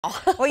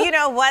Well, you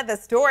know what? The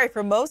story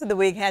for most of the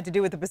week had to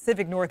do with the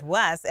Pacific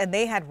Northwest, and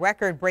they had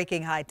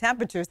record-breaking high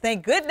temperatures.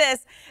 Thank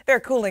goodness they're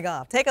cooling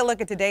off. Take a look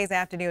at today's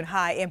afternoon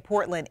high in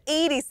Portland,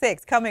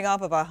 86, coming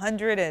off of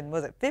 100 and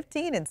was it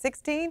 15 and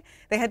 16?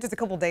 They had just a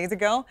couple days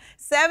ago.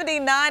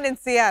 79 in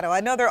Seattle.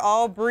 I know they're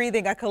all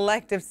breathing a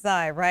collective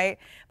sigh, right?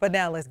 But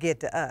now let's get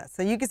to us.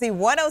 So you can see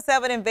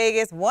 107 in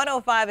Vegas,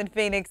 105 in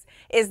Phoenix.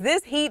 Is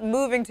this heat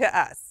moving to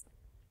us?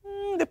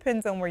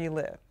 Depends on where you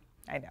live.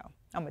 I know.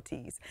 I'm a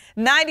tease.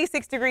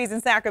 96 degrees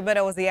in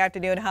Sacramento was the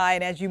afternoon high,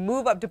 and as you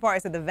move up to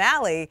parts of the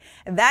valley,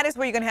 that is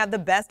where you're going to have the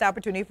best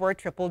opportunity for a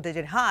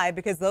triple-digit high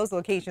because those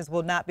locations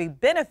will not be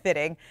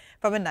benefiting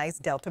from a nice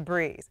Delta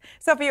breeze.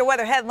 So for your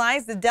weather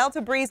headlines, the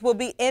Delta breeze will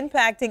be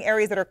impacting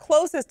areas that are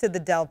closest to the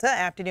Delta.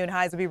 Afternoon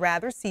highs will be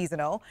rather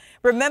seasonal.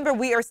 Remember,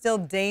 we are still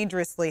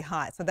dangerously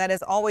hot, so that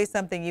is always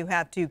something you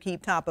have to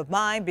keep top of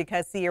mind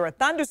because Sierra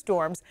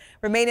thunderstorms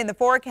remain in the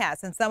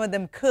forecast, and some of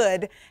them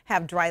could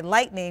have dry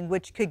lightning,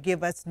 which could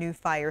give us new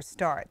fire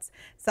starts.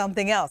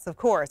 Something else, of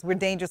course, we're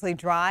dangerously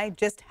dry.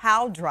 Just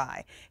how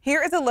dry?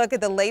 Here is a look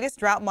at the latest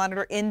drought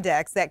monitor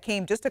index that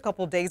came just a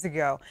couple days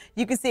ago.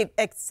 You can see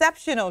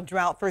exceptional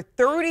drought for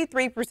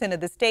 33% of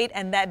the state,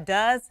 and that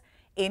does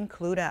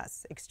include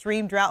us.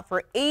 Extreme drought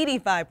for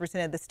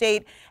 85% of the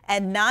state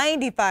and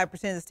 95% of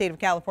the state of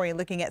California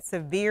looking at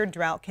severe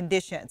drought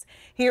conditions.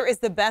 Here is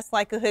the best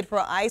likelihood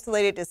for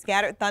isolated to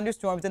scattered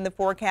thunderstorms in the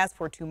forecast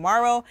for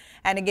tomorrow.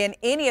 And again,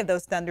 any of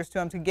those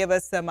thunderstorms can give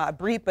us some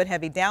brief but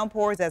heavy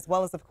downpours as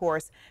well as, of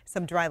course,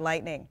 some dry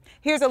lightning.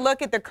 Here's a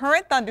look at the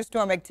current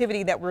thunderstorm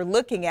activity that we're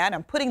looking at.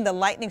 I'm putting the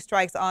lightning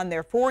strikes on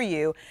there for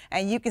you.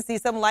 And you can see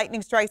some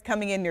lightning strikes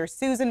coming in near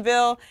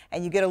Susanville,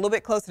 and you get a little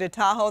bit closer to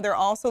Tahoe. They're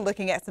also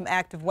looking at some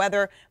active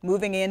weather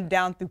moving in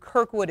down through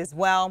Kirkwood as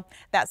well.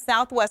 That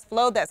southwest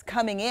flow that's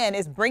coming in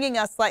is bringing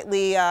us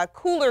slightly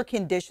cooler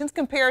conditions,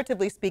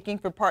 comparatively speaking,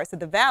 for parts of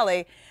the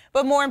valley.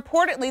 But more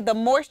importantly, the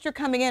moisture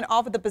coming in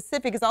off of the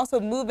Pacific is also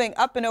moving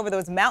up and over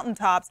those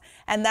mountaintops,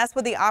 and that's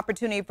where the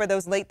opportunity for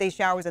those late day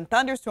showers and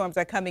thunderstorms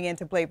are coming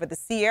into play for the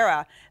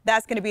Sierra.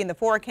 That's going to be in the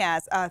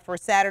forecast for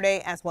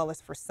Saturday as well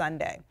as for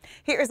Sunday.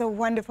 Here is a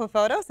wonderful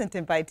photo sent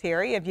in by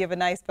Terry. If you have a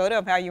nice photo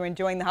of how you're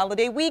enjoying the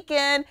holiday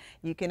weekend,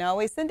 you can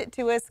always send it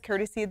to us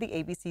courtesy of the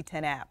ABC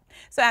 10 app.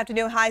 So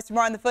afternoon highs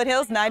tomorrow in the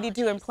foothills,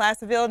 92 in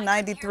Placerville,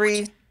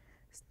 93.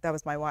 That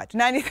was my watch.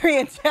 93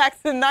 in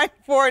Jackson,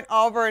 94 in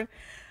Auburn.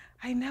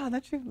 I know,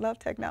 don't you love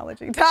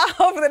technology?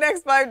 Tahoe for the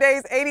next 5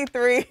 days,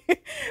 83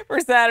 for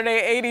Saturday,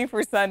 80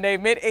 for Sunday,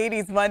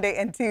 mid-80s Monday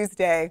and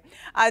Tuesday.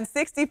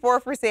 64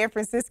 for San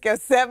Francisco,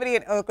 70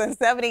 in Oakland,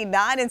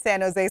 79 in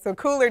San Jose, so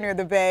cooler near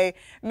the Bay.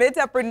 Mid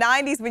to upper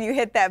 90s when you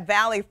hit that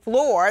valley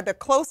floor, the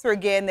closer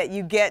again that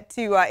you get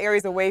to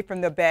areas away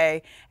from the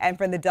Bay and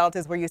from the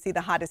Deltas where you see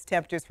the hottest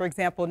temperatures. For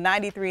example,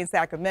 93 in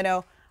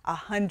Sacramento,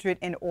 100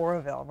 in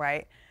Oroville,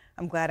 right?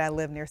 I'm glad I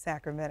live near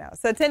Sacramento.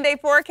 So 10-day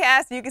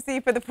forecast you can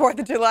see for the 4th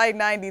of July,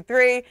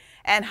 93,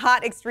 and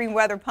hot extreme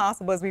weather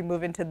possible as we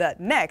move into the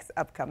next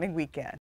upcoming weekend.